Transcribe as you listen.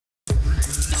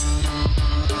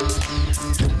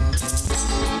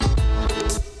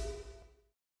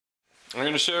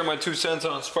going to share my 2 cents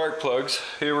on spark plugs.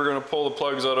 Here we're going to pull the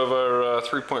plugs out of our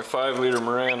 3.5 liter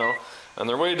Murano, and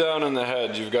they're way down in the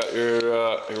head. You've got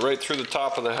your right through the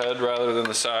top of the head rather than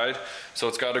the side, so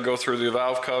it's got to go through the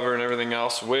valve cover and everything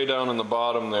else way down in the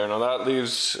bottom there. Now that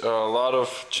leaves a lot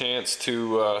of chance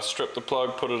to strip the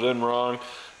plug, put it in wrong.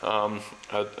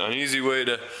 An easy way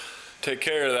to take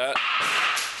care of that,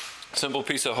 simple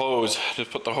piece of hose.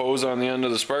 Just put the hose on the end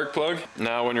of the spark plug.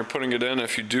 Now when you're putting it in,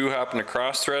 if you do happen to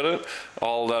cross thread it,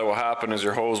 all that will happen is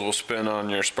your hose will spin on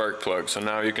your spark plug. So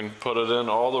now you can put it in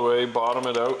all the way, bottom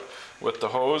it out with the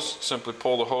hose, simply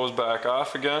pull the hose back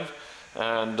off again,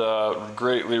 and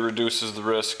greatly reduces the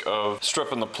risk of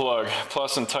stripping the plug.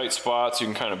 Plus in tight spots you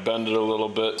can kind of bend it a little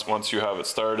bit once you have it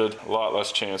started. A lot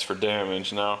less chance for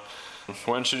damage. Now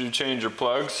when should you change your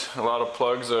plugs? A lot of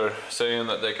plugs are saying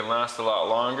that they can last a lot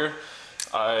longer,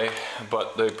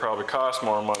 but they probably cost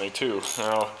more money too.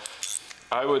 Now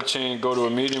I would go to a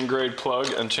medium grade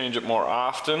plug and change it more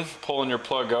often. Pulling your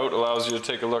plug out allows you to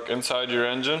take a look inside your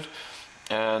engine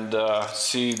and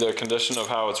see the condition of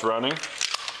how it's running.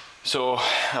 So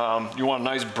you want a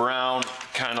nice brown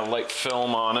kind of light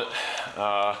film on it.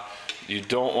 You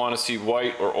don't want to see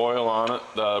white or oil on it.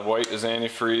 White is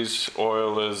antifreeze,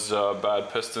 oil is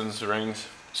bad pistons, rings.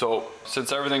 So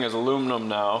since everything is aluminum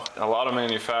now, a lot of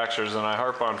manufacturers, and I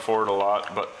harp on Ford a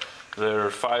lot, but their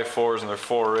 5.4s and their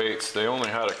 4.8s, they only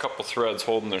had a couple threads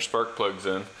holding their spark plugs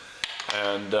in.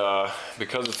 And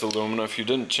because it's aluminum, if you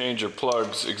didn't change your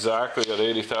plugs exactly at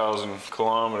 80,000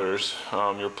 kilometers,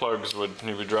 your plugs would,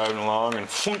 you'd be driving along and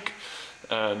thunk,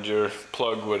 and your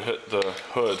plug would hit the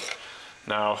hood.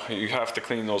 Now you have to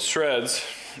clean those threads,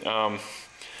 and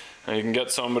you can get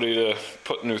somebody to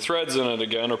put new threads in it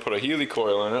again or put a Healy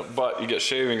coil in it, but you get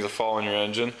shavings that fall in your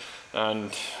engine,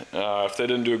 and if they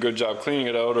didn't do a good job cleaning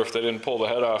it out, or if they didn't pull the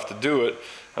head off to do it,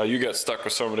 you get stuck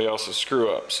with somebody else's screw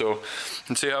up. So you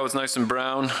can see how it's nice and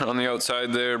brown on the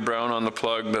outside there, brown on the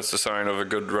plug. That's a sign of a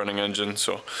good running engine,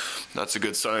 so that's a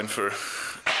good sign for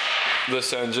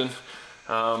this engine.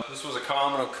 This was a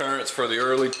common occurrence for the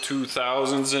early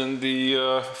 2000s in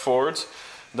the Fords.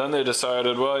 Then they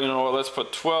decided, well, you know what, let's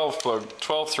put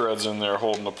 12 threads in there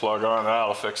holding the plug on.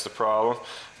 That'll fix the problem.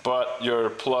 But your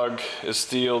plug is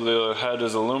steel, the head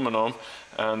is aluminum,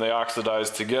 and they oxidize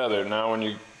together. Now when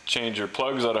you change your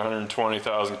plugs at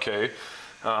 120,000 K,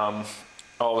 all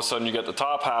of a sudden you get the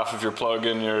top half of your plug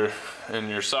in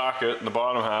your socket, and the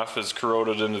bottom half is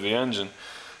corroded into the engine.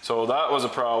 So that was a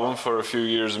problem for a few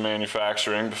years of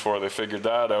manufacturing before they figured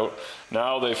that out.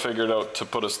 Now they figured out to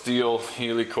put a steel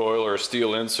Healy coil or a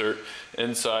steel insert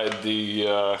inside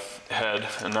the head,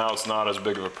 and now it's not as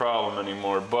big of a problem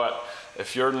anymore. But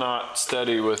if you're not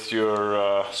steady with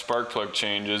your spark plug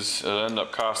changes, it'll end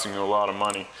up costing you a lot of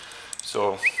money.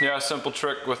 So yeah, simple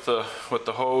trick with the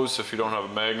hose. If you don't have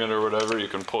a magnet or whatever, you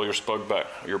can pull your plug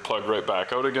right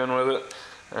back out again with it.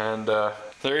 And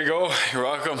there you go. You're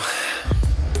welcome.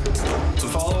 So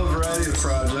follow a variety of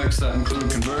projects that include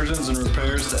conversions and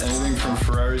repairs to anything from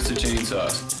Ferraris to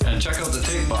chainsaws. And check out the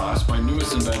Deboss, my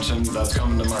newest invention that's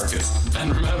coming to market.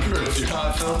 And remember, if you're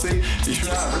not filthy, you're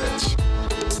not rich.